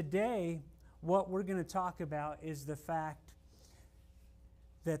today, what we're going to talk about is the fact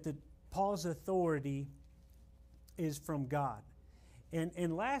that Paul's authority is from God.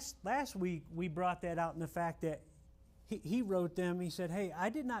 And last week, we brought that out in the fact that he wrote them, he said, hey, I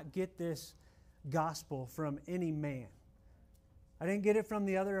did not get this gospel from any man. I didn't get it from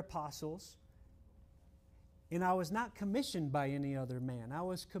the other apostles. And I was not commissioned by any other man. I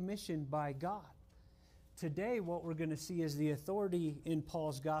was commissioned by God. Today, what we're going to see is the authority in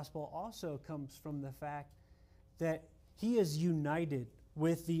Paul's gospel also comes from the fact that he is united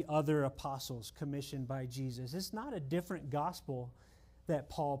with the other apostles commissioned by Jesus. It's not a different gospel that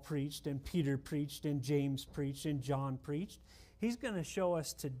Paul preached and Peter preached and James preached and John preached. He's going to show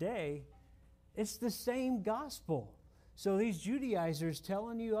us today it's the same gospel. So these Judaizers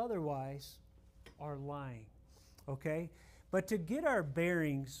telling you otherwise are lying. Okay? But to get our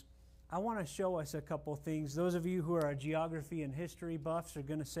bearings, I want to show us a couple things. Those of you who are geography and history buffs are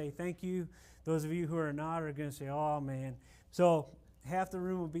going to say thank you. Those of you who are not are going to say, oh man. So half the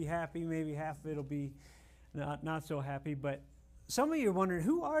room will be happy, maybe half of it will be not so happy. But some of you are wondering,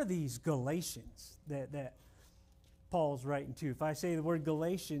 who are these Galatians that Paul's writing to? If I say the word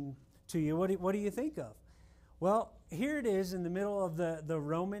Galatian to you, what do you think of? Well, here it is in the middle of the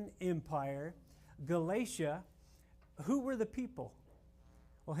Roman Empire. Galatia, who were the people?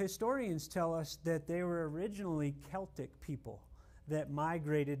 Well, historians tell us that they were originally Celtic people that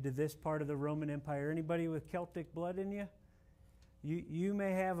migrated to this part of the Roman Empire. Anybody with Celtic blood in you? You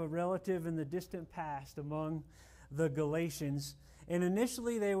may have a relative in the distant past among the Galatians. And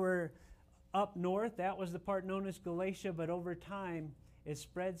initially they were up north. That was the part known as Galatia. But over time it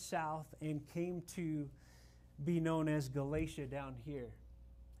spread south and came to be known as Galatia down here.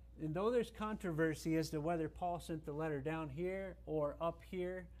 And though there's controversy as to whether Paul sent the letter down here or up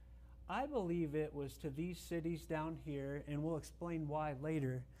here, I believe it was to these cities down here, and we'll explain why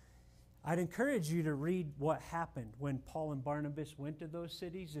later. I'd encourage you to read what happened when Paul and Barnabas went to those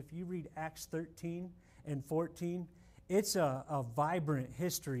cities. If you read Acts 13 and 14, it's a vibrant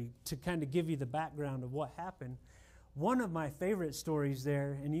history to kind of give you the background of what happened. One of my favorite stories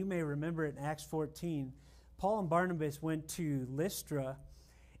there, and you may remember it in Acts 14, Paul and Barnabas went to Lystra,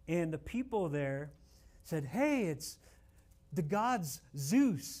 and the people there said, hey, it's the gods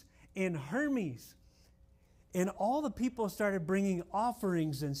Zeus and Hermes. And all the people started bringing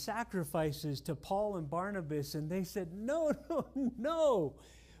offerings and sacrifices to Paul and Barnabas. And they said, no.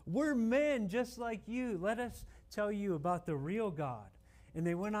 We're men just like you. Let us tell you about the real God. And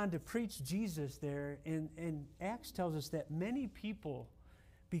they went on to preach Jesus there. And Acts tells us that many people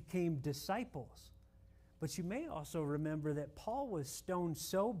became disciples. But you may also remember that Paul was stoned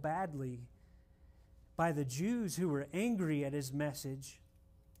so badly by the Jews who were angry at his message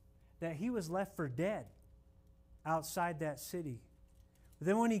that he was left for dead outside that city. But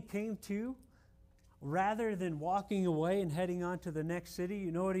then when he came to, rather than walking away and heading on to the next city,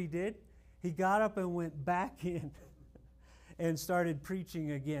 you know what he did? He got up and went back in and started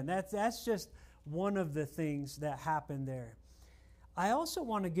preaching again. That's just one of the things that happened there. I also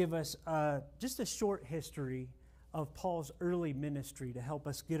want to give us just a short history of Paul's early ministry to help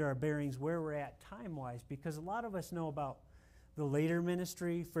us get our bearings where we're at time-wise, because a lot of us know about the later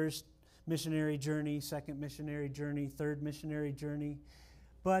ministry, first missionary journey, second missionary journey, third missionary journey,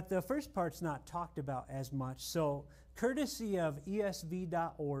 but the first part's not talked about as much. So courtesy of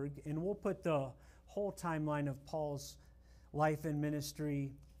esv.org, and we'll put the whole timeline of Paul's life and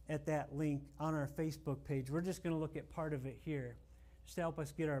ministry at that link on our Facebook page. We're just going to look at part of it here, just to help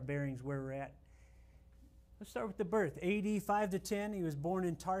us get our bearings where we're at. Let's start with the birth. AD 5 to 10, he was born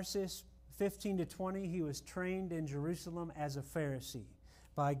in Tarsus. 15 to 20, he was trained in Jerusalem as a Pharisee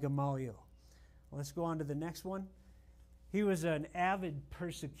by Gamaliel. Let's go on to the next one. He was an avid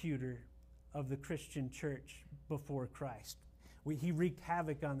persecutor of the Christian church before Christ. He wreaked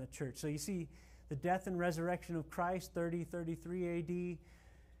havoc on the church. So you see the death and resurrection of Christ, 33 AD,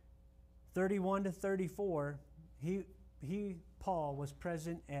 31 to 34, Paul was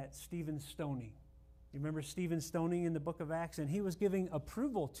present at Stephen's stoning. You remember Stephen's stoning in the book of Acts? And he was giving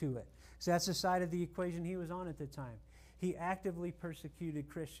approval to it. So that's the side of the equation he was on at the time. He actively persecuted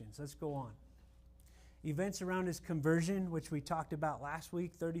Christians. Let's go on. Events around his conversion, which we talked about last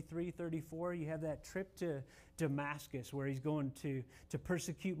week, 33, 34. You have that trip to Damascus where he's going to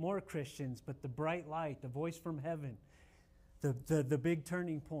persecute more Christians. But the bright light, the voice from heaven, the big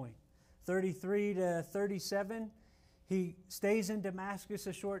turning point. 33 to 37. He stays in Damascus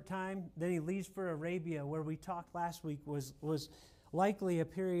a short time, then he leaves for Arabia, where we talked last week was likely a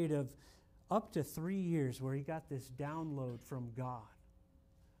period of up to 3 years where he got this download from God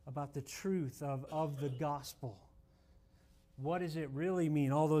about the truth of the gospel. what does it really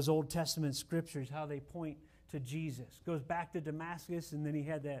mean? All those Old Testament scriptures, how they point to Jesus. Goes back to Damascus, and then he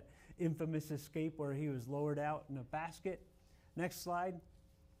had that infamous escape where he was lowered out in a basket. Next slide.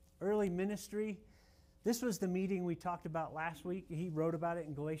 Early ministry. This was the meeting we talked about last week. He wrote about it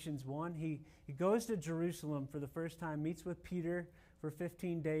in Galatians 1. He goes to Jerusalem for the first time, meets with Peter for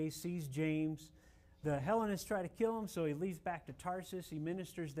 15 days, sees James. The Hellenists try to kill him, so he leaves back to Tarsus. He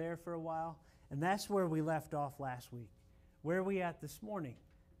ministers there for a while, and that's where we left off last week. Where are we at this morning?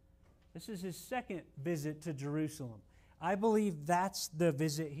 This is his second visit to Jerusalem. I believe that's the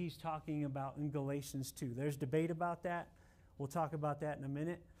visit he's talking about in Galatians 2. There's debate about that. We'll talk about that in a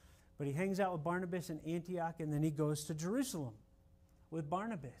minute. But he hangs out with Barnabas in Antioch, and then he goes to Jerusalem with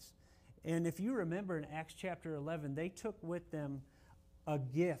Barnabas. And if you remember in Acts chapter 11, they took with them a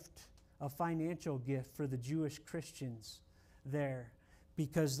gift, a financial gift for the Jewish Christians there,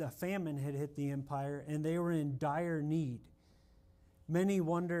 because a famine had hit the empire and they were in dire need. Many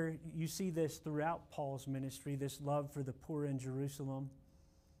wonder, you see this throughout Paul's ministry, this love for the poor in Jerusalem.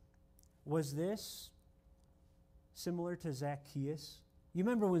 Was this similar to Zacchaeus? You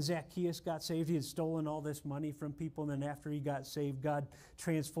remember when Zacchaeus got saved, he had stolen all this money from people, and then after he got saved, God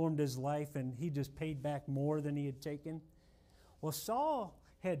transformed his life and he just paid back more than he had taken? Well, Saul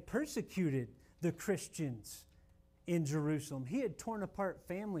had persecuted the Christians in Jerusalem. He had torn apart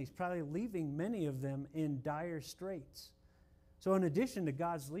families, probably leaving many of them in dire straits. So in addition to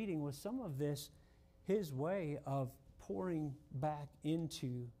God's leading, was some of this his way of pouring back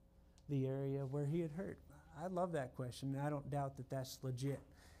into the area where he had hurt? I love that question. I don't doubt that that's legit.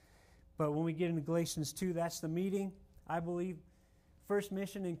 But when we get into Galatians 2, that's the meeting. I believe first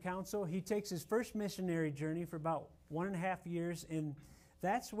mission and council. He takes his first missionary journey for about 1.5 years, and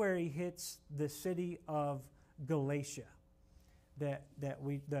that's where he hits the city of Galatia,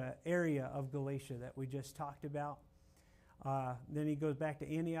 the area of Galatia that we just talked about. Then he goes back to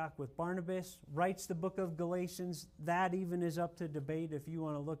Antioch with Barnabas, writes the book of Galatians. That even is up to debate. If you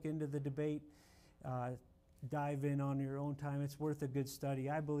want to look into the debate, dive in on your own time. It's worth a good study.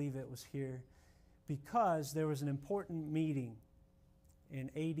 I believe it was here because there was an important meeting in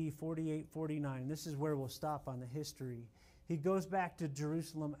AD 48-49. This is where we'll stop on the history. He goes back to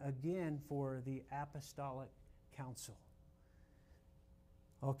Jerusalem again for the Apostolic Council.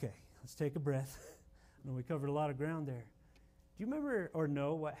 Okay, let's take a breath. I know we covered a lot of ground there. Do you remember or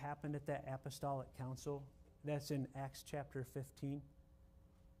know what happened at that Apostolic Council? That's in Acts chapter 15.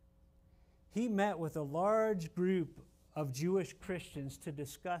 He met with a large group of Jewish Christians to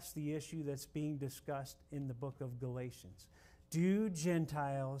discuss the issue that's being discussed in the book of Galatians. Do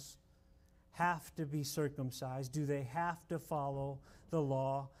Gentiles have to be circumcised? Do they have to follow the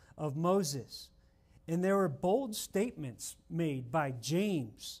law of Moses? And there were bold statements made by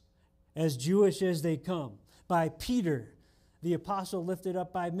James, as Jewish as they come, by Peter, the apostle lifted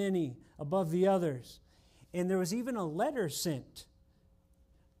up by many above the others. And there was even a letter sent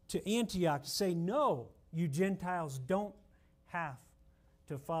to Antioch to say, no, you Gentiles don't have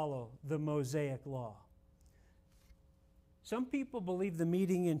to follow the Mosaic law. Some people believe the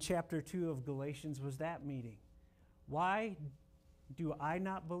meeting in chapter 2 of Galatians was that meeting. Why do I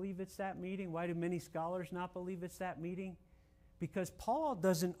not believe it's that meeting? Why do many scholars not believe it's that meeting? Because Paul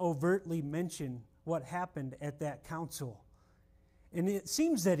doesn't overtly mention what happened at that council. And it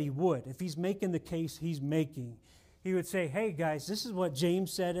seems that he would. If he's making the case he's making, he would say, hey guys, this is what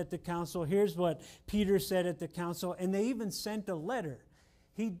James said at the council. Here's what Peter said at the council. And they even sent a letter.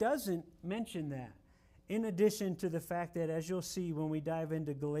 He doesn't mention that. In addition to the fact that, as you'll see when we dive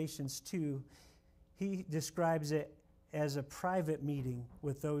into Galatians 2, he describes it as a private meeting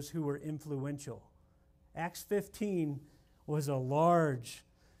with those who were influential. Acts 15 was a large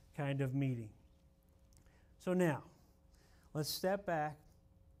kind of meeting. So now, let's step back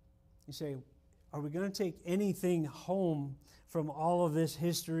and say, are we going to take anything home from all of this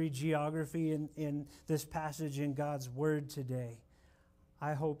history, geography, in this passage in God's Word today?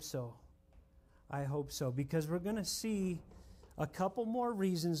 I hope so. I hope so, because we're going to see a couple more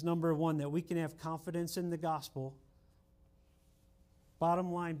reasons, number one, that we can have confidence in the gospel.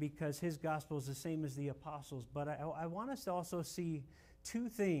 Bottom line, because his gospel is the same as the apostles. But I want us to also see two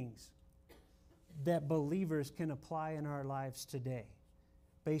things that believers can apply in our lives today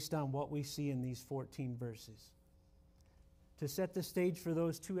based on what we see in these 14 verses. To set the stage for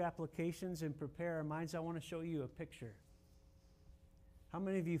those two applications and prepare our minds, I want to show you a picture. How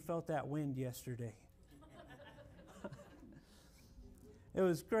many of you felt that wind yesterday? It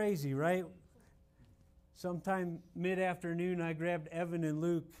was crazy, right? Sometime mid-afternoon, I grabbed Evan and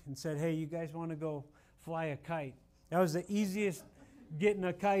Luke and said, hey, you guys want to go fly a kite? That was the easiest, getting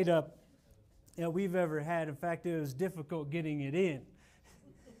a kite up that we've ever had. In fact, it was difficult getting it in.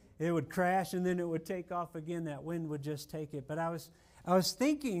 It would crash and then it would take off again. That wind would just take it. But I was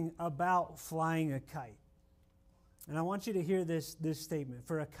thinking about flying a kite. And I want you to hear this statement.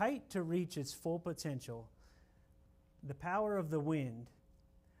 For a kite to reach its full potential, the power of the wind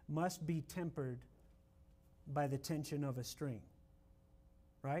must be tempered by the tension of a string.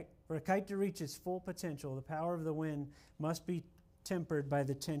 Right? For a kite to reach its full potential, the power of the wind must be tempered by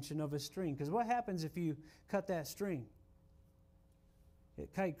the tension of a string. Because what happens if you cut that string? The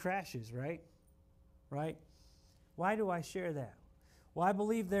kite crashes, right? Right? Why do I share that? Well, I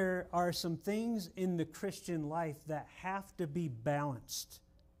believe there are some things in the Christian life that have to be balanced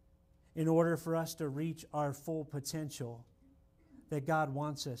in order for us to reach our full potential that God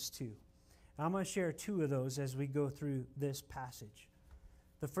wants us to. And I'm going to share two of those as we go through this passage.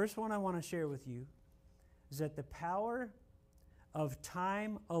 The first one I want to share with you is that the power of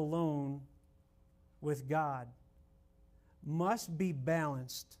time alone with God must be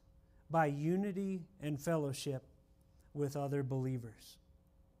balanced by unity and fellowship with other believers.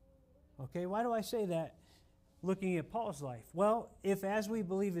 Okay, why do I say that looking at Paul's life? Well, if as we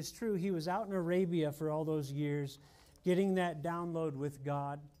believe is true, he was out in Arabia for all those years, getting that download with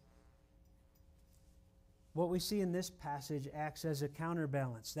God, what we see in this passage acts as a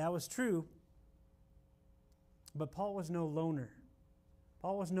counterbalance. That was true, but Paul was no loner.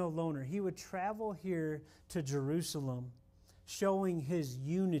 Paul was no loner. He would travel here to Jerusalem, showing his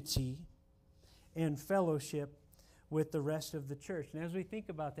unity and fellowship with the rest of the church. And as we think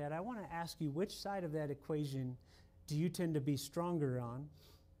about that, I want to ask you, which side of that equation do you tend to be stronger on,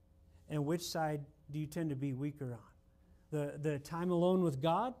 and which side do you tend to be weaker on? The time alone with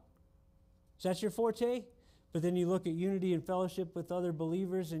God? Is that your forte? But then you look at unity and fellowship with other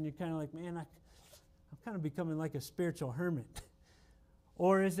believers and you're kind of like, man, I'm kind of becoming like a spiritual hermit.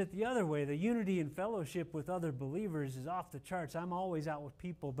 Or is it the other way? The unity and fellowship with other believers is off the charts. I'm always out with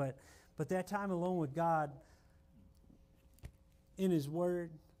people, but that time alone with God, in His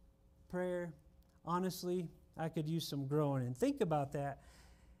Word, prayer, honestly, I could use some growing. And think about that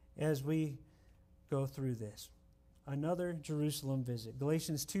as we go through this. Another Jerusalem visit.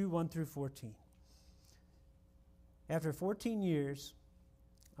 Galatians 2, 1 through 14. After 14 years,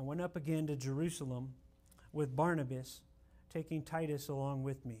 I went up again to Jerusalem with Barnabas, taking Titus along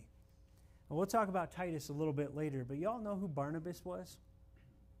with me. And we'll talk about Titus a little bit later, but y'all know who Barnabas was?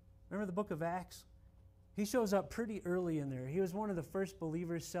 Remember the book of Acts? He shows up pretty early in there. He was one of the first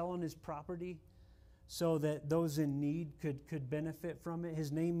believers selling his property so that those in need could benefit from it.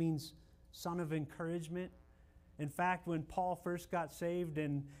 His name means son of encouragement. In fact, when Paul first got saved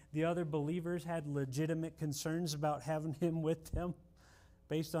and the other believers had legitimate concerns about having him with them,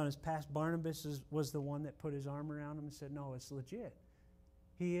 based on his past, Barnabas was the one that put his arm around him and said, no, it's legit.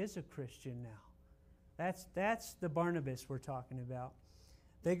 He is a Christian now. That's the Barnabas we're talking about.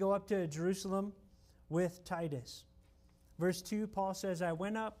 They go up to Jerusalem with Titus. Verse 2, Paul says, I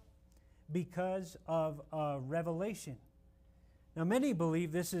went up because of a revelation. Now, many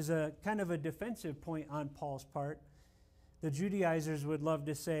believe this is a kind of a defensive point on Paul's part. The Judaizers would love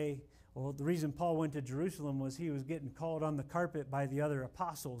to say, well, the reason Paul went to Jerusalem was he was getting called on the carpet by the other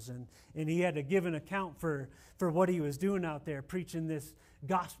apostles, and he had to give an account for what he was doing out there, preaching this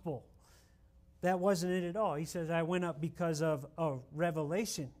gospel. That wasn't it at all. He says, I went up because of a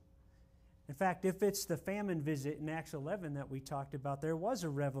revelation. In fact, if it's the famine visit in Acts 11 that we talked about, there was a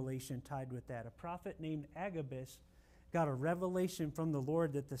revelation tied with that. A prophet named Agabus got a revelation from the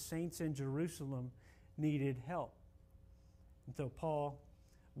Lord that the saints in Jerusalem needed help. And so Paul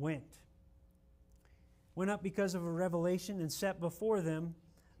went up because of a revelation and set before them,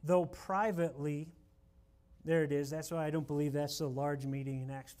 though privately, there it is, that's why I don't believe that's the large meeting in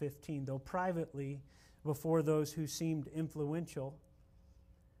Acts 15, though privately before those who seemed influential,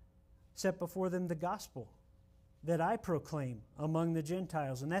 set before them the gospel that I proclaim among the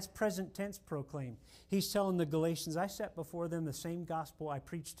Gentiles. And that's present tense proclaim. He's telling the Galatians, I set before them the same gospel I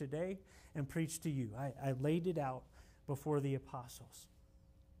preach today and preach to you. I laid it out before the apostles.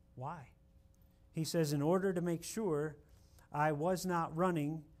 Why? He says, in order to make sure I was not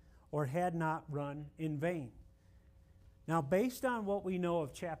running or had not run in vain. Now, based on what we know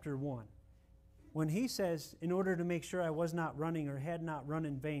of chapter 1, when he says, in order to make sure I was not running or had not run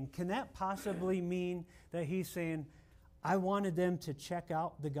in vain, can that possibly mean that he's saying, I wanted them to check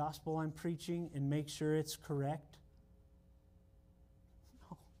out the gospel I'm preaching and make sure it's correct?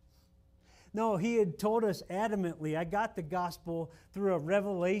 No, he had told us adamantly, I got the gospel through a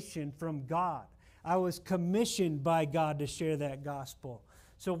revelation from God. I was commissioned by God to share that gospel.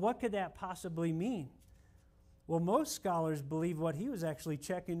 So what could that possibly mean? Well, most scholars believe what he was actually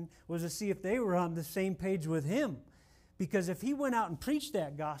checking was to see if they were on the same page with him. Because if he went out and preached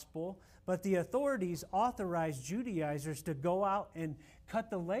that gospel, but the authorities authorized Judaizers to go out and cut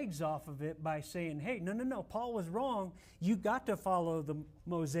the legs off of it by saying, hey, no, Paul was wrong. You got to follow the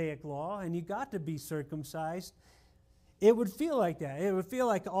Mosaic law and you got to be circumcised. It would feel like that. It would feel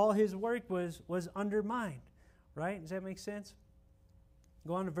like all his work was undermined. Right? Does that make sense?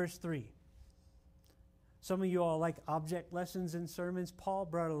 Go on to verse 3. Some of you all like object lessons in sermons. Paul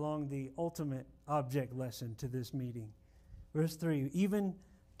brought along the ultimate object lesson to this meeting. Verse 3, even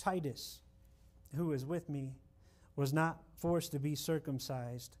Titus, who was with me, was not forced to be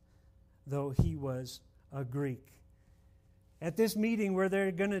circumcised, though he was a Greek. At this meeting where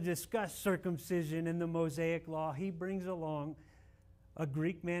they're going to discuss circumcision and the Mosaic law, he brings along a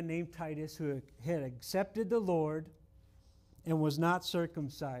Greek man named Titus who had accepted the Lord and was not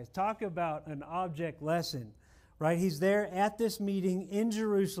circumcised. Talk about an object lesson, right? He's there at this meeting in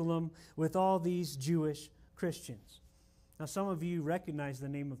Jerusalem with all these Jewish Christians. Now, some of you recognize the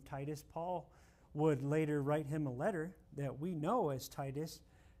name of Titus. Paul would later write him a letter that we know as Titus.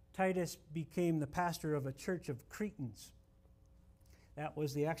 Titus became the pastor of a church of Cretans. That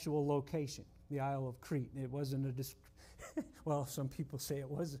was the actual location, the Isle of Crete. It wasn't well, some people say it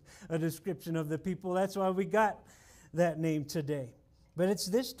was a description of the people. That's why we got that name today. But it's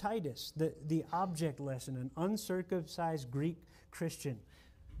this Titus, the object lesson, an uncircumcised Greek Christian.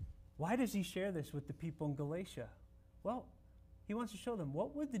 Why does he share this with the people in Galatia? Well, he wants to show them,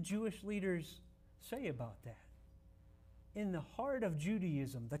 what would the Jewish leaders say about that? In the heart of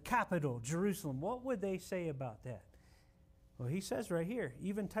Judaism, the capital, Jerusalem, what would they say about that? Well, he says right here,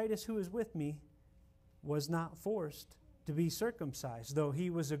 even Titus, who is with me, was not forced to be circumcised, though he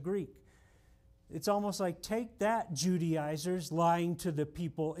was a Greek. It's almost like, take that, Judaizers lying to the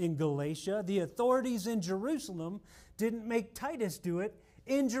people in Galatia. The authorities in Jerusalem didn't make Titus do it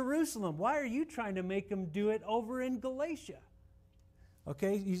in Jerusalem. Why are you trying to make him do it over in Galatia?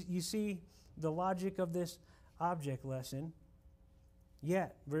 Okay, you see the logic of this object lesson.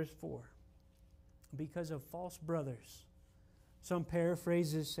 Yet, verse 4, because of false brothers, some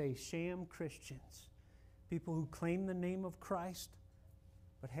paraphrases say sham Christians, people who claim the name of Christ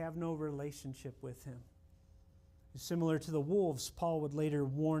but have no relationship with him. Similar to the wolves, Paul would later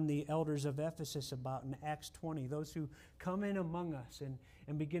warn the elders of Ephesus about in Acts 20, those who come in among us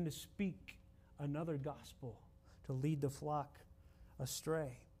and begin to speak another gospel to lead the flock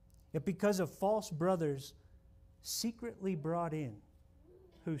astray. Yet because of false brothers secretly brought in,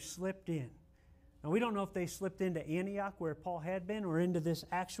 who slipped in. Now we don't know if they slipped into Antioch where Paul had been or into this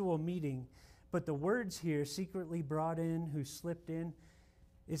actual meeting, but the words here, secretly brought in, who slipped in,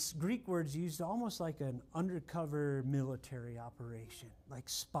 it's Greek words used almost like an undercover military operation, like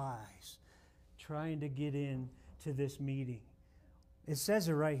spies trying to get in to this meeting. It says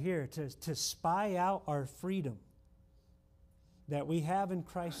it right here, to spy out our freedom that we have in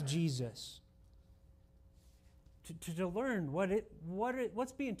Christ Jesus. To learn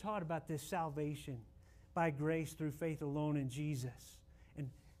what's being taught about this salvation by grace through faith alone in Jesus. And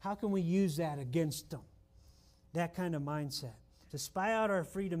how can we use that against them? That kind of mindset. To spy out our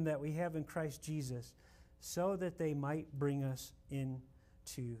freedom that we have in Christ Jesus so that they might bring us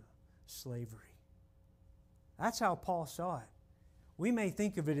into slavery. That's how Paul saw it. We may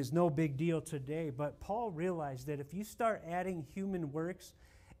think of it as no big deal today, but Paul realized that if you start adding human works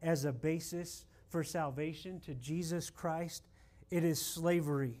as a basis for salvation to Jesus Christ, it is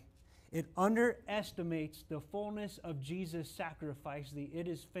slavery. It underestimates the fullness of Jesus' sacrifice, the it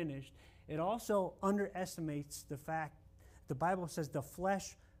is finished. It also underestimates the fact the Bible says the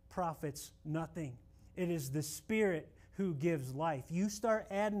flesh profits nothing. It is the Spirit who gives life. You start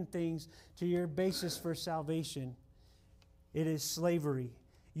adding things to your basis for salvation, it is slavery.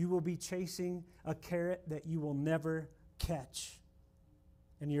 You will be chasing a carrot that you will never catch.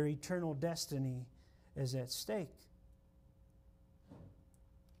 And your eternal destiny is at stake.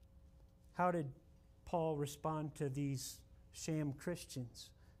 How did Paul respond to these sham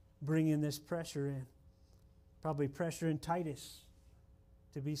Christians bringing this pressure in? Probably pressure in Titus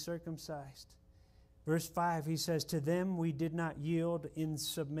to be circumcised. Verse 5, he says, to them we did not yield in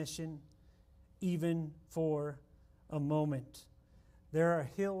submission, even for a moment. There are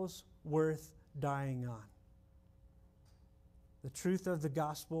hills worth dying on. The truth of the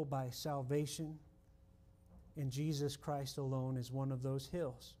gospel by salvation in Jesus Christ alone is one of those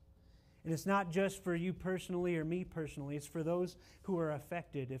hills. And it's not just for you personally or me personally. It's for those who are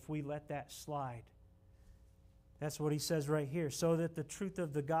affected if we let that slide. That's what he says right here. So that the truth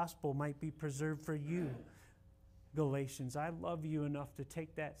of the gospel might be preserved for you, Galatians. I love you enough to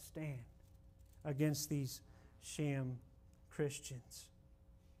take that stand against these sham Christians.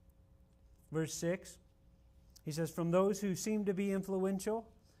 Verse 6, he says, from those who seem to be influential,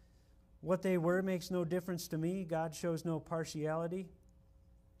 what they were makes no difference to me. God shows no partiality.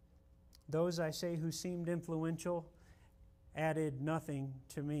 Those, I say, who seemed influential added nothing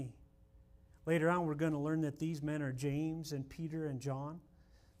to me. Later on, we're going to learn that these men are James and Peter and John.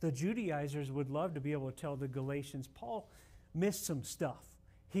 The Judaizers would love to be able to tell the Galatians, Paul missed some stuff.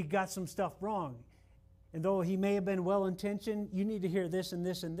 He got some stuff wrong. And though he may have been well-intentioned, you need to hear this and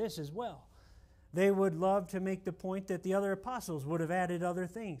this and this as well. They would love to make the point that the other apostles would have added other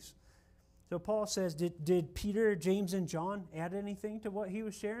things. So Paul says, did Peter, James, and John add anything to what he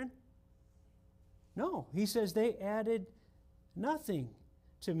was sharing? No. He says they added nothing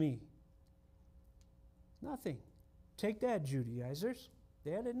to me. Nothing. Take that, Judaizers.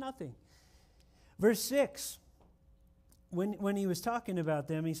 They added nothing. Verse 6, when he was talking about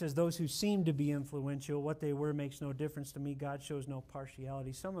them, he says, those who seem to be influential, what they were makes no difference to me. God shows no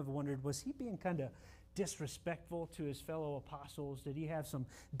partiality. Some have wondered, was he being kind of disrespectful to his fellow apostles? Did he have some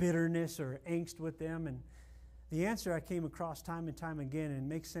bitterness or angst with them? And the answer I came across time and time again, and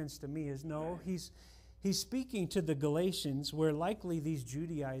makes sense to me, is no. He's speaking to the Galatians, where likely these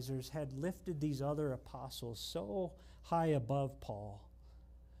Judaizers had lifted these other apostles so high above Paul.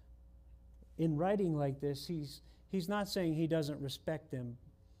 In writing like this, he's not saying he doesn't respect them,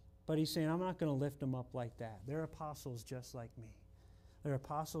 but he's saying, I'm not going to lift them up like that. They're apostles just like me. They're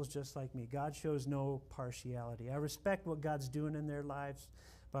apostles just like me. God shows no partiality. I respect what God's doing in their lives,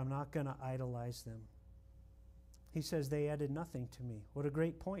 but I'm not going to idolize them. He says they added nothing to me. What a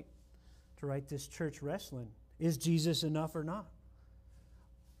great point to write this church wrestling. Is Jesus enough or not?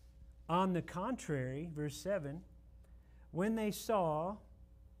 On the contrary, verse 7, when they saw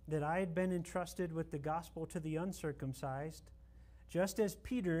that I had been entrusted with the gospel to the uncircumcised, just as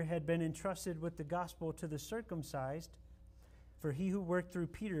Peter had been entrusted with the gospel to the circumcised, for he who worked through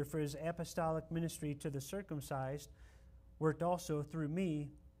Peter for his apostolic ministry to the circumcised worked also through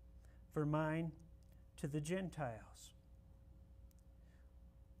me for mine to the Gentiles.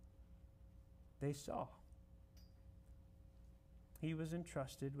 They saw. He was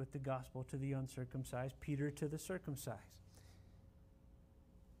entrusted with the gospel to the uncircumcised, Peter to the circumcised.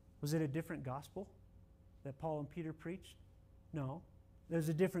 Was it a different gospel that Paul and Peter preached? No. There's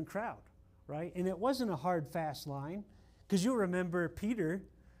a different crowd, right? And it wasn't a hard, fast line. Because you'll remember Peter,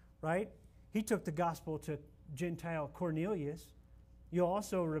 right? He took the gospel to Gentile Cornelius. You'll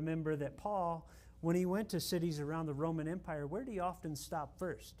also remember that Paul, when he went to cities around the Roman Empire, where did he often stop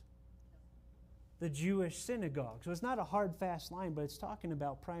first? The Jewish synagogue. So it's not a hard, fast line, but it's talking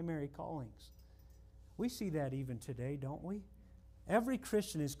about primary callings. We see that even today, don't we? Every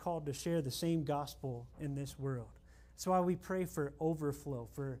Christian is called to share the same gospel in this world. That's why we pray for overflow,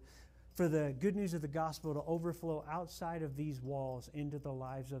 for the good news of the gospel to overflow outside of these walls into the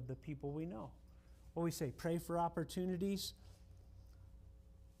lives of the people we know. What we say, pray for opportunities,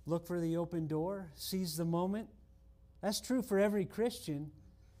 look for the open door, seize the moment. That's true for every Christian,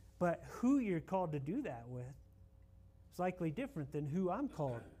 but who you're called to do that with is likely different than who I'm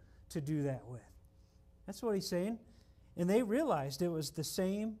called to do that with. That's what he's saying. And they realized it was the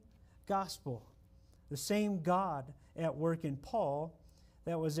same gospel, the same God at work in Paul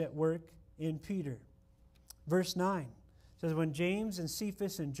that was at work in Peter. Verse 9 says, when James and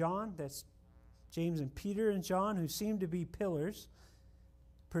Cephas and John, that's James and Peter and John, who seemed to be pillars,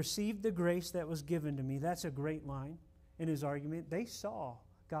 perceived the grace that was given to me. That's a great line in his argument. They saw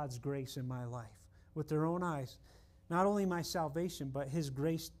God's grace in my life with their own eyes. Not only my salvation, but his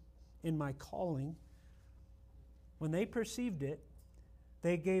grace in my calling. When they perceived it,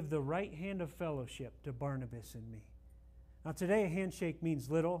 they gave the right hand of fellowship to Barnabas and me. Now today a handshake means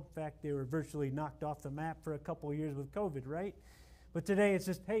little. In fact, they were virtually knocked off the map for a couple of years with COVID, right? But today it's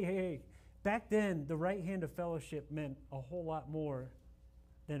just, hey. Back then, the right hand of fellowship meant a whole lot more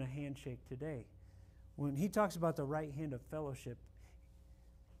than a handshake today. When he talks about the right hand of fellowship,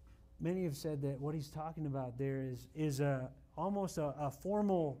 many have said that what he's talking about there is almost a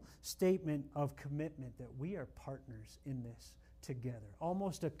formal statement of commitment that we are partners in this together.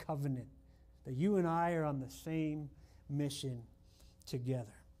 Almost a covenant that you and I are on the same mission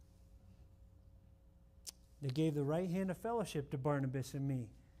together. They gave the right hand of fellowship to Barnabas and me.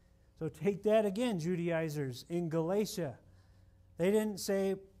 So take that again, Judaizers, in Galatia. They didn't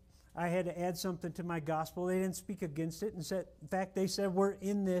say, I had to add something to my gospel. They didn't speak against it. In fact, they said we're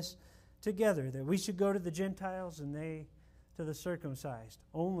in this together, that we should go to the Gentiles and they to the circumcised.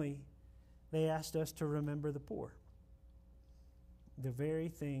 Only they asked us to remember the poor. The very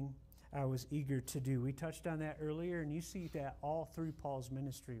thing I was eager to do. We touched on that earlier, and you see that all through Paul's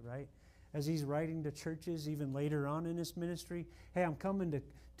ministry, right? as he's writing to churches even later on in his ministry, hey, I'm coming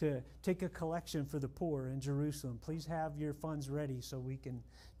to take a collection for the poor in Jerusalem. Please have your funds ready so we can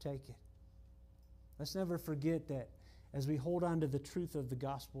take it. Let's never forget that as we hold on to the truth of the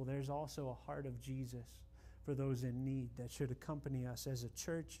gospel, there's also a heart of Jesus for those in need that should accompany us as a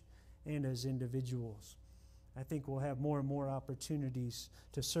church and as individuals. I think we'll have more and more opportunities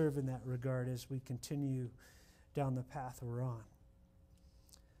to serve in that regard as we continue down the path we're on.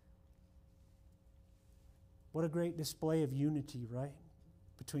 What a great display of unity, right,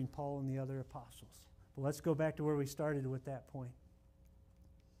 between Paul and the other apostles. But let's go back to where we started with that point.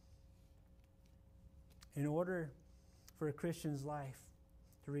 In order for a Christian's life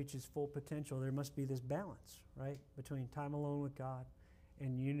to reach its full potential, there must be this balance, right, between time alone with God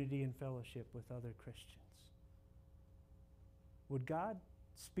and unity and fellowship with other Christians. Would God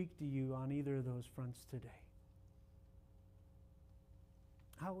speak to you on either of those fronts today?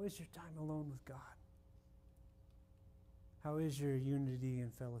 How is your time alone with God? How is your unity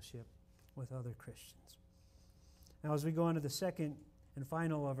and fellowship with other Christians? Now, as we go on to the second and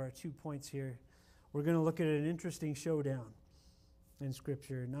final of our 2 points here, we're going to look at an interesting showdown in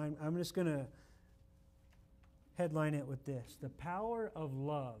Scripture. And I'm just going to headline it with this: the power of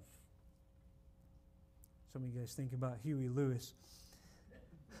love. Some of you guys think about Huey Lewis.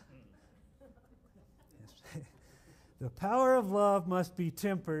 Yes. The power of love must be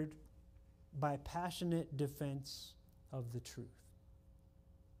tempered by passionate defense of the truth.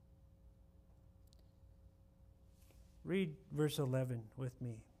 Read verse 11 with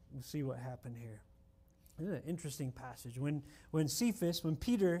me. We'll see what happened here. This is an interesting passage. When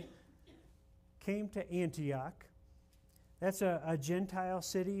Peter came to Antioch, that's a Gentile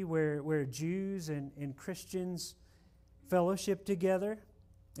city where Jews and Christians fellowship together.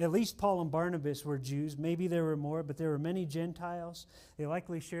 At least Paul and Barnabas were Jews. Maybe there were more, but there were many Gentiles. They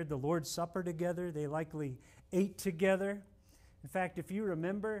likely shared the Lord's Supper together. They likely ate together. In fact, if you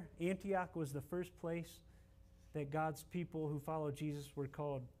remember, Antioch was the first place that God's people who followed Jesus were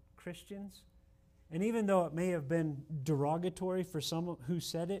called Christians. And even though it may have been derogatory for some who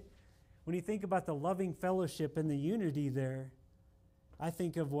said it, when you think about the loving fellowship and the unity there, I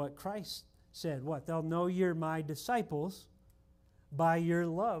think of what Christ said. What? They'll know you're my disciples by your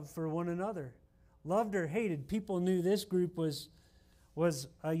love for one another. Loved or hated, people knew this group was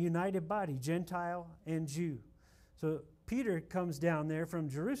a united body, Gentile and Jew. So Peter comes down there from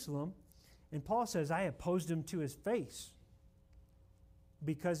Jerusalem, and Paul says, I opposed him to his face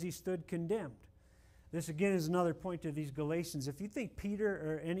because he stood condemned. This again is another point to these Galatians. If you think Peter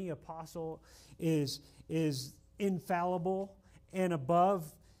or any apostle is infallible and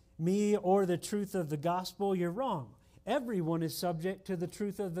above me or the truth of the gospel, you're wrong. Everyone is subject to the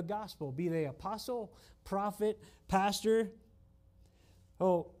truth of the gospel, be they apostle, prophet, pastor.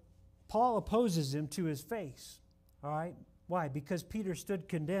 Oh, Paul opposes him to his face. All right? Why? Because Peter stood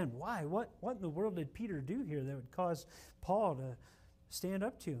condemned. Why? What in the world did Peter do here that would cause Paul to stand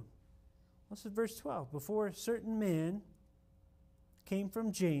up to him? This is verse 12. Before certain men came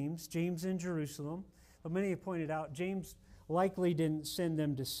from James in Jerusalem. But many have pointed out, James likely didn't send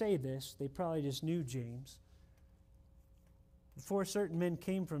them to say this. They probably just knew James. Before certain men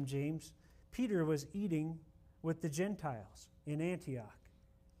came from James, Peter was eating with the Gentiles in Antioch.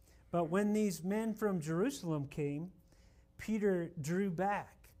 But when these men from Jerusalem came, Peter drew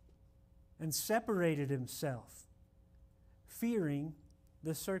back and separated himself, fearing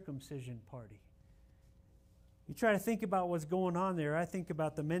the circumcision party. You try to think about what's going on there. I think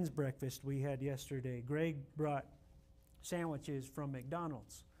about the men's breakfast we had yesterday. Greg brought sandwiches from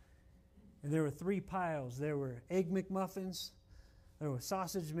McDonald's. And there were 3 piles. There were Egg McMuffins, there were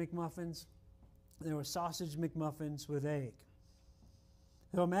Sausage McMuffins, there were Sausage McMuffins with egg.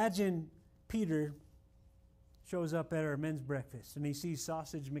 So imagine Peter shows up at our men's breakfast and he sees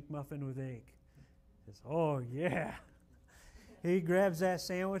Sausage McMuffin with egg. He says, oh yeah. He grabs that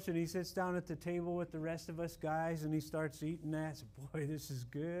sandwich and he sits down at the table with the rest of us guys and he starts eating that. So, boy, this is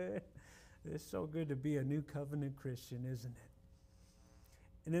good. It's so good to be a new covenant Christian, isn't it?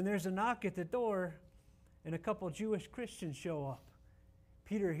 And then there's a knock at the door and a couple Jewish Christians show up.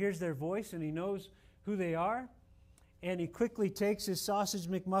 Peter hears their voice and he knows who they are. And he quickly takes his Sausage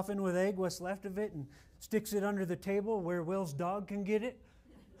McMuffin with egg, what's left of it, and sticks it under the table where Will's dog can get it.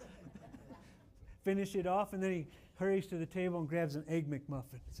 Finish it off, and then he hurries to the table and grabs an Egg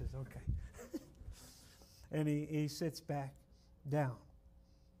McMuffin. He says, okay. And he sits back down.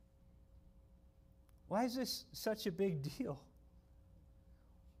 Why is this such a big deal?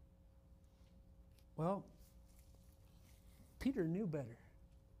 Well, Peter knew better.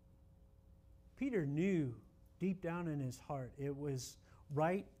 Peter knew deep down in his heart it was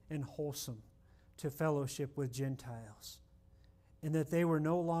right and wholesome to fellowship with Gentiles, and that they were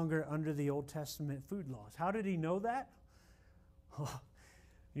no longer under the Old Testament food laws. How did he know that? Oh,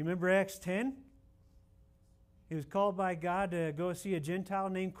 you remember Acts 10? He was called by God to go see a Gentile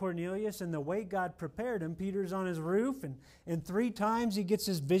named Cornelius, and the way God prepared him, Peter's on his roof, and 3 times he gets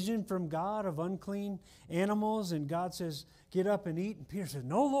his vision from God of unclean animals, and God says, get up and eat. And Peter says,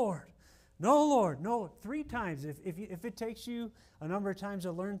 no, Lord. No, Lord. No. 3 times. If it takes you a number of times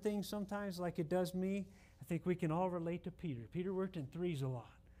to learn things sometimes like it does me, I think we can all relate to Peter. Peter worked in 3s a lot.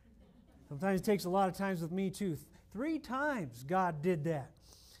 Sometimes it takes a lot of times with me too. 3 times God did that.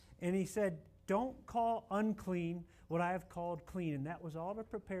 And he said, don't call unclean what I have called clean. And that was all to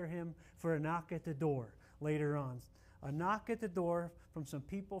prepare him for a knock at the door later on. A knock at the door from some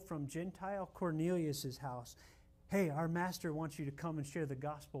people from Gentile Cornelius' house. Hey, our master wants you to come and share the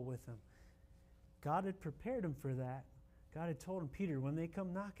gospel with him. God had prepared him for that. God had told him, Peter, when they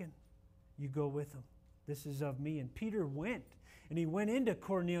come knocking, you go with them. This is of me. And Peter went, and he went into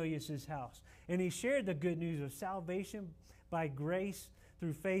Cornelius' house, and he shared the good news of salvation by grace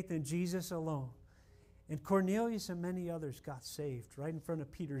through faith in Jesus alone. And Cornelius and many others got saved right in front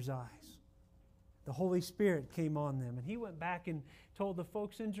of Peter's eyes. The Holy Spirit came on them, and he went back and told the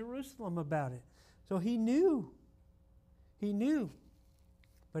folks in Jerusalem about it. So he knew. He knew.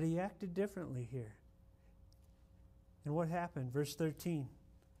 But he acted differently here. And what happened? Verse 13.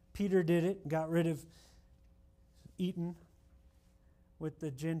 Peter did it, got rid of eating with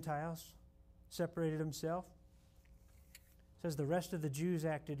the Gentiles, separated himself. It says the rest of the Jews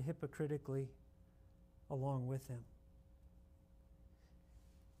acted hypocritically along with him.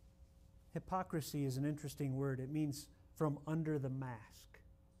 Hypocrisy is an interesting word. It means from under the mask.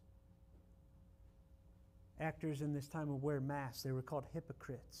 Actors in this time would wear masks. They were called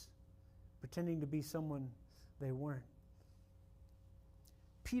hypocrites, pretending to be someone they weren't.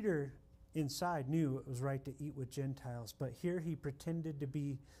 Peter inside knew it was right to eat with Gentiles, but here he pretended to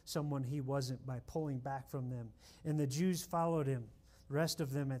be someone he wasn't by pulling back from them. And the Jews followed him, the rest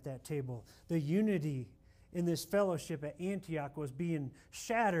of them at that table. The unity in this fellowship at Antioch was being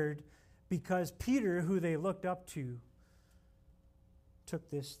shattered because Peter, who they looked up to,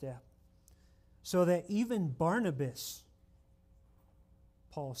 took this step. So that even Barnabas,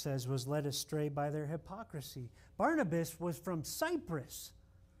 Paul says, was led astray by their hypocrisy. Barnabas was from Cyprus.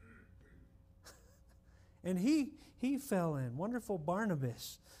 And he fell in. Wonderful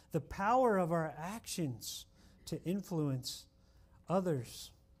Barnabas. The power of our actions to influence others.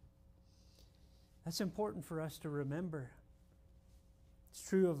 That's important for us to remember. It's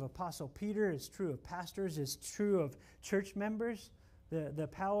true of Apostle Peter. It's true of pastors. It's true of church members. The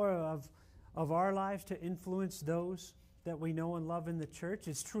power of our lives to influence those that we know and love in the church.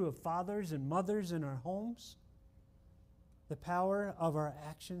 It's true of fathers and mothers in our homes. The power of our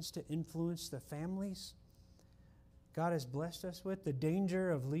actions to influence the families God has blessed us with. The danger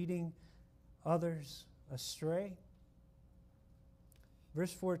of leading others astray.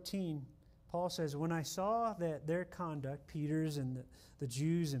 Verse 14, Paul says, when I saw that their conduct, Peter's and the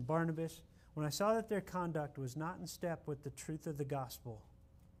Jews and Barnabas, when I saw that their conduct was not in step with the truth of the gospel,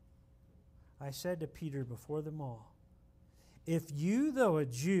 I said to Peter before them all, if you, though a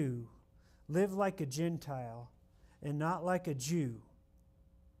Jew, live like a Gentile and not like a Jew,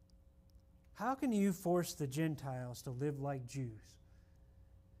 how can you force the Gentiles to live like Jews?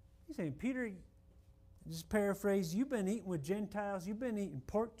 He's saying, Peter, just paraphrase, you've been eating with Gentiles, you've been eating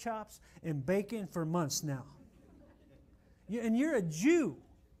pork chops and bacon for months now. And you're a Jew.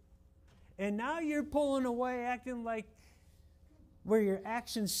 And now you're pulling away, acting like where your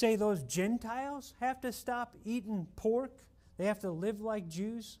actions say those Gentiles have to stop eating pork. They have to live like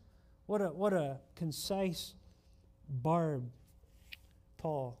Jews. What a concise barb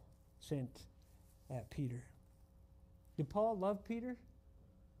Paul sent at Peter. Did Paul love Peter?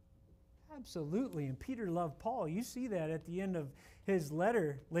 Absolutely. And Peter loved Paul. You see that at the end of his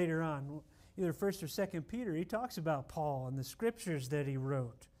letter later on, either 1st or 2nd Peter. He talks about Paul and the scriptures that he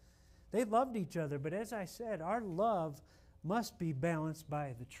wrote. They loved each other, but as I said, our love must be balanced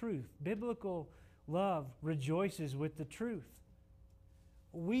by the truth. Biblical love rejoices with the truth.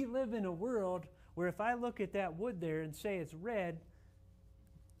 We live in a world where if I look at that wood there and say it's red,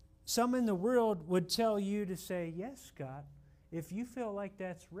 some in the world would tell you to say, yes, Scott, if you feel like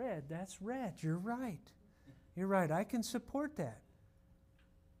that's red, that's red. You're right. You're right. I can support that.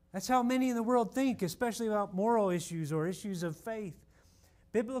 That's how many in the world think, especially about moral issues or issues of faith.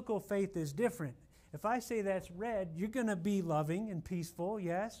 Biblical faith is different. If I say that's red, you're going to be loving and peaceful,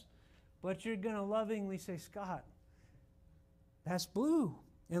 yes, but you're going to lovingly say, Scott, that's blue.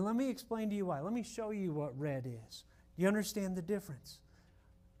 And let me explain to you why. Let me show you what red is. You understand the difference?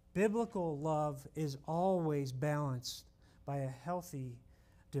 Biblical love is always balanced by a healthy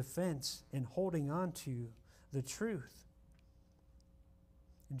defense and holding on to the truth.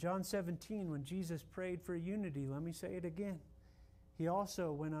 In John 17, when Jesus prayed for unity, let me say it again. He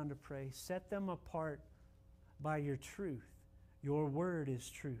also went on to pray, set them apart by your truth. Your word is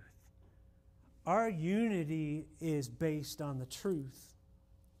truth. Our unity is based on the truth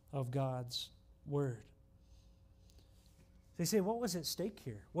of God's word. They say, what was at stake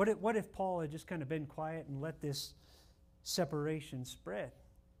here? What if Paul had just kind of been quiet and let this separation spread?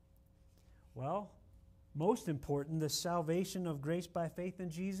 Well, most important, the salvation of grace by faith in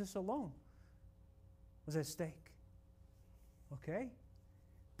Jesus alone was at stake. Okay?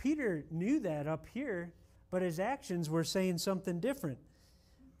 Peter knew that up here, but his actions were saying something different.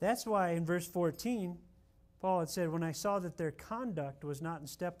 That's why in verse 14, Paul had said, when I saw that their conduct was not in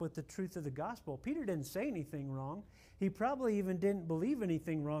step with the truth of the gospel. Peter didn't say anything wrong. He probably even didn't believe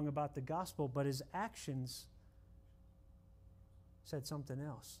anything wrong about the gospel, but his actions said something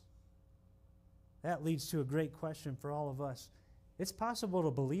else. That leads to a great question for all of us. It's possible to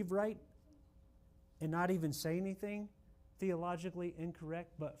believe right and not even say anything theologically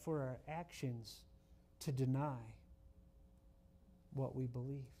incorrect, but for our actions to deny what we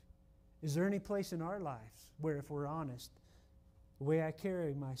believe. Is there any place in our lives where, if we're honest, the way I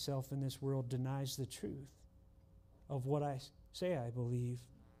carry myself in this world denies the truth of what I say I believe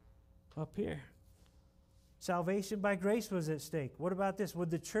up here? Salvation by grace was at stake. What about this? Would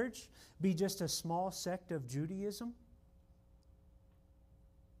the church be just a small sect of Judaism?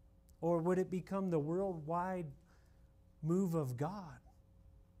 Or would it become the worldwide move of God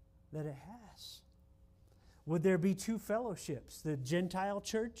that it has? Would there be two fellowships, the Gentile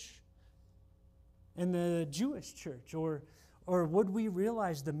church and the Jewish church? Or would we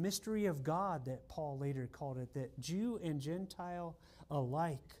realize the mystery of God that Paul later called it, that Jew and Gentile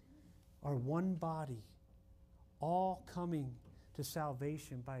alike are one body, all coming to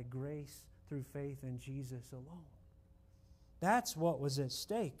salvation by grace through faith in Jesus alone? That's what was at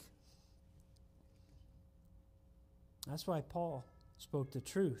stake. That's why Paul spoke the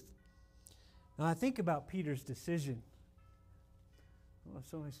truth. Now I think about Peter's decision. Well,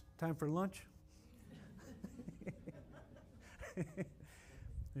 so it's time for lunch.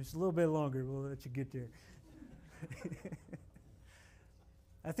 Just a little bit longer. We'll let you get there.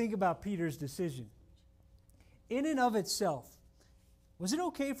 I think about Peter's decision. In and of itself, was it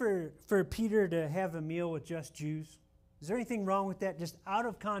okay for Peter to have a meal with just Jews? Is there anything wrong with that? Just out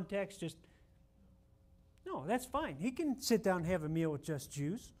of context, no, that's fine. He can sit down and have a meal with just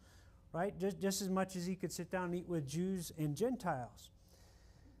Jews, right? Just as much as he could sit down and eat with Jews and Gentiles.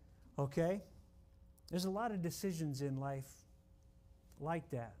 Okay? There's a lot of decisions in life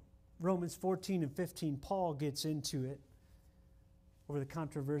like that. Romans 14 and 15, Paul gets into it over the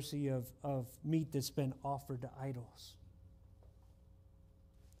controversy of meat that's been offered to idols.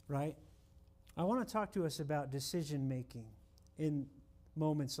 Right? I want to talk to us about decision making in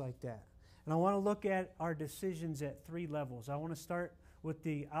moments like that. And I want to look at our decisions at three levels. I want to start with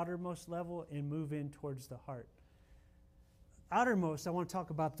the outermost level and move in towards the heart. Outermost, I want to talk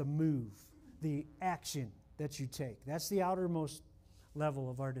about the move, the action that you take. That's the outermost level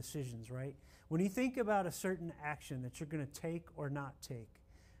of our decisions, right? When you think about a certain action that you're going to take or not take,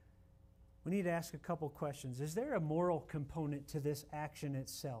 we need to ask a couple questions. Is there a moral component to this action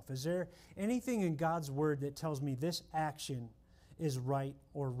itself? Is there anything in God's word that tells me this action is right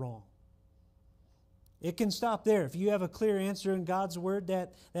or wrong? It can stop there. If you have a clear answer in God's word,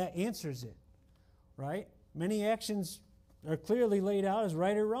 that answers it, right? Many actions are clearly laid out as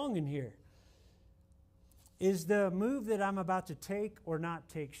right or wrong in here. Is the move that I'm about to take or not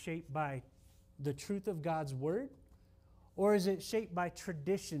take shaped by the truth of God's word? Or is it shaped by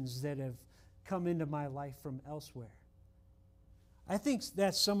traditions that have come into my life from elsewhere? I think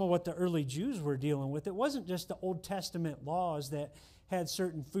that's some of what the early Jews were dealing with. It wasn't just the Old Testament laws that had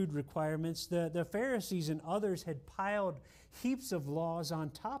certain food requirements. The Pharisees and others had piled heaps of laws on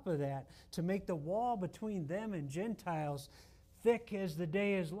top of that to make the wall between them and Gentiles thick as the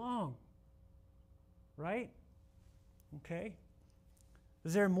day is long. Right? Okay.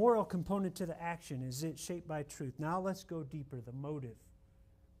 Is there a moral component to the action? Is it shaped by truth? Now let's go deeper, the motive.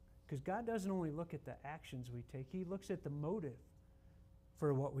 Because God doesn't only look at the actions we take, He looks at the motive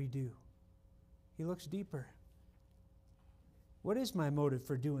for what we do. He looks deeper. What is my motive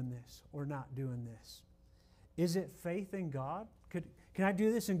for doing this or not doing this? Is it faith in God? Can I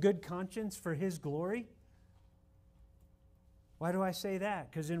do this in good conscience for His glory? Why do I say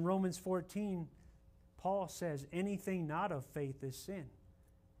that? Because in Romans 14, Paul says anything not of faith is sin.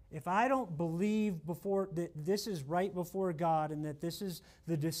 if I don't believe before that this is right before God and that this is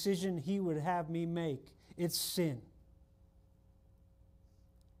the decision He would have me make, it's sin.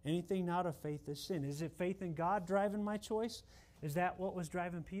 Anything not of faith is sin. Is it faith in God driving my choice? Is that what was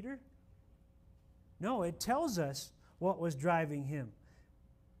driving Peter? No, it tells us what was driving him.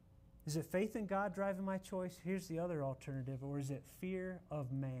 Is it faith in God driving my choice? Here's the other alternative. Or is it fear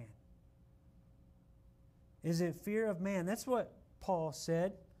of man? Is it fear of man? That's what Paul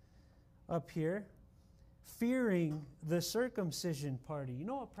said up here. Fearing the circumcision party. You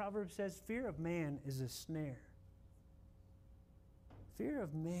know what Proverbs says? Fear of man is a snare. Fear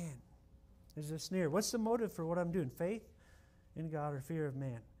of man is a snare. What's the motive for what I'm doing? Faith in God or fear of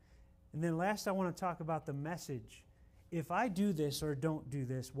man? And then last, I want to talk about the message. If I do this or don't do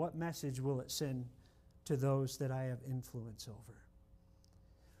this, what message will it send to those that I have influence over?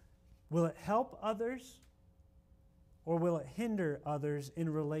 Will it help others or will it hinder others in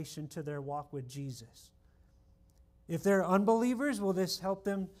relation to their walk with Jesus? If they're unbelievers, will this help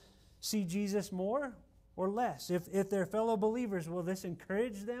them see Jesus more or less? If they're fellow believers, will this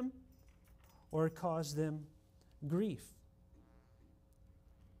encourage them or cause them grief?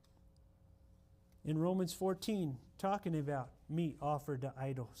 In Romans 14, talking about meat offered to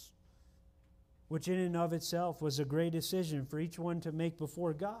idols, which in and of itself was a great decision for each one to make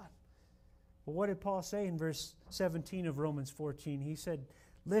before God. But what did Paul say in verse 17 of Romans 14? He said,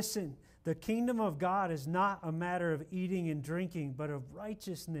 listen, the kingdom of God is not a matter of eating and drinking, but of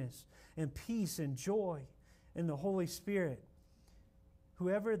righteousness and peace and joy in the Holy Spirit.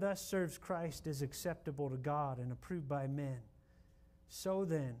 Whoever thus serves Christ is acceptable to God and approved by men. So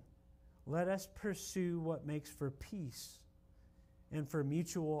then, let us pursue what makes for peace and for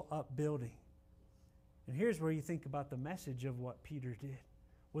mutual upbuilding. And here's where you think about the message of what Peter did.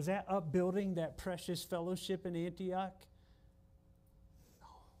 Was that upbuilding that precious fellowship in Antioch? No.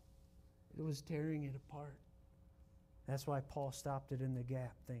 It was tearing it apart. That's why Paul stopped it in the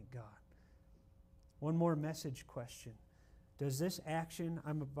gap, thank God. One more message question. Does this action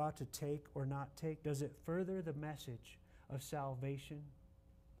I'm about to take or not take, does it further the message of salvation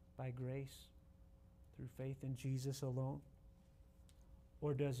by grace through faith in Jesus alone?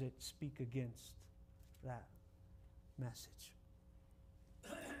 Or does it speak against that message?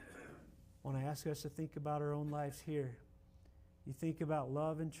 I want to ask us to think about our own lives here. You think about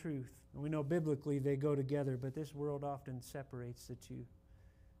love and truth. And we know biblically they go together, but this world often separates the two.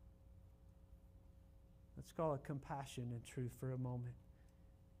 Let's call it compassion and truth for a moment.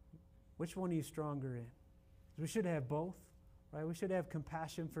 Which one are you stronger in? We should have both, right? We should have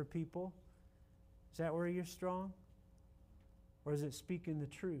compassion for people. Is that where you're strong? Or is it speaking the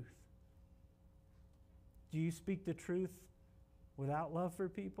truth? Do you speak the truth without love for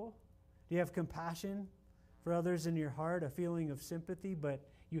people? Do you have compassion for others in your heart, a feeling of sympathy, but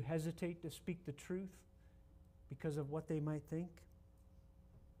you hesitate to speak the truth because of what they might think?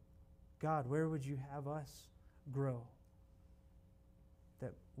 God, where would you have us grow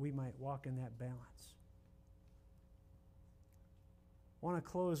that we might walk in that balance? I want to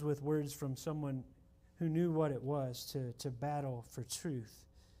close with words from someone who knew what it was to battle for truth.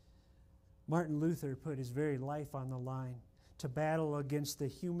 Martin Luther put his very life on the line to battle against the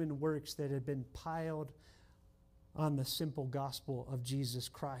human works that had been piled on the simple gospel of Jesus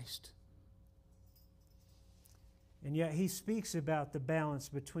Christ. And yet he speaks about the balance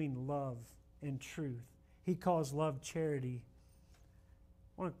between love and truth. He calls love charity.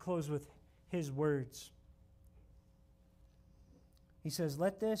 I want to close with his words. He says,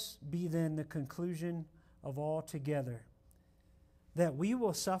 let this be then the conclusion of all together, that we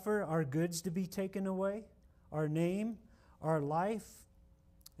will suffer our goods to be taken away, our name, our life,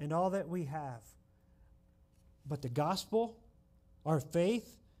 and all that we have. But the gospel, our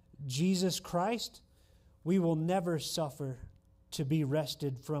faith, Jesus Christ, we will never suffer to be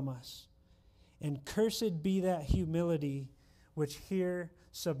wrested from us. And cursed be that humility which here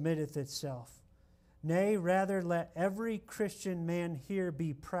submitteth itself. Nay, rather let every Christian man here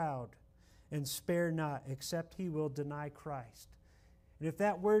be proud, and spare not, except he will deny Christ. And if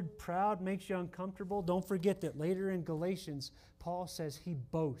that word proud makes you uncomfortable, don't forget that later in Galatians, Paul says he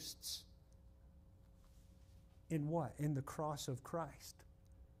boasts. In what? In the cross of Christ.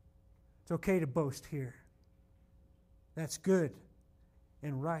 It's okay to boast here. That's good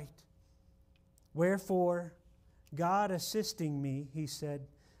and right. Wherefore, God assisting me, he said,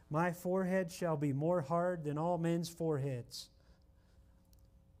 my forehead shall be more hard than all men's foreheads.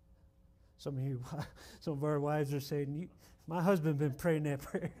 Some of our wives are saying, my husband been praying that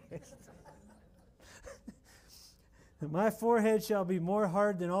prayer. My forehead shall be more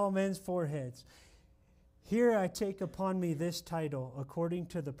hard than all men's foreheads. Here I take upon me this title, according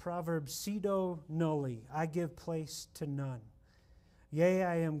to the proverb, Cedo nulli, I give place to none. Yea,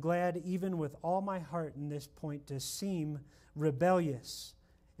 I am glad even with all my heart in this point to seem rebellious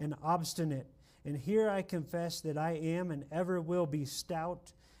and obstinate. And here I confess that I am and ever will be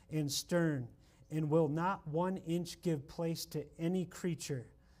stout and stern, and will not 1 inch give place to any creature.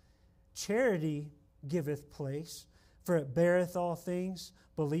 Charity giveth place, for it beareth all things,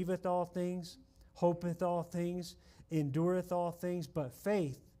 believeth all things, hopeth all things, endureth all things, but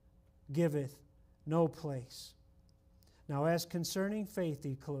faith giveth no place. Now, as concerning faith,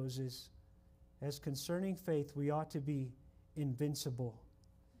 he closes, as concerning faith, we ought to be invincible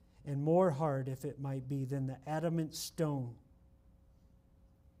and more hard, if it might be, than the adamant stone.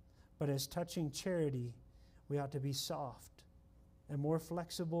 But as touching charity, we ought to be soft and more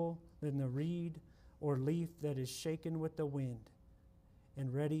flexible than the reed or leaf that is shaken with the wind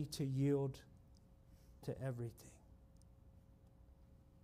and ready to yield to everything.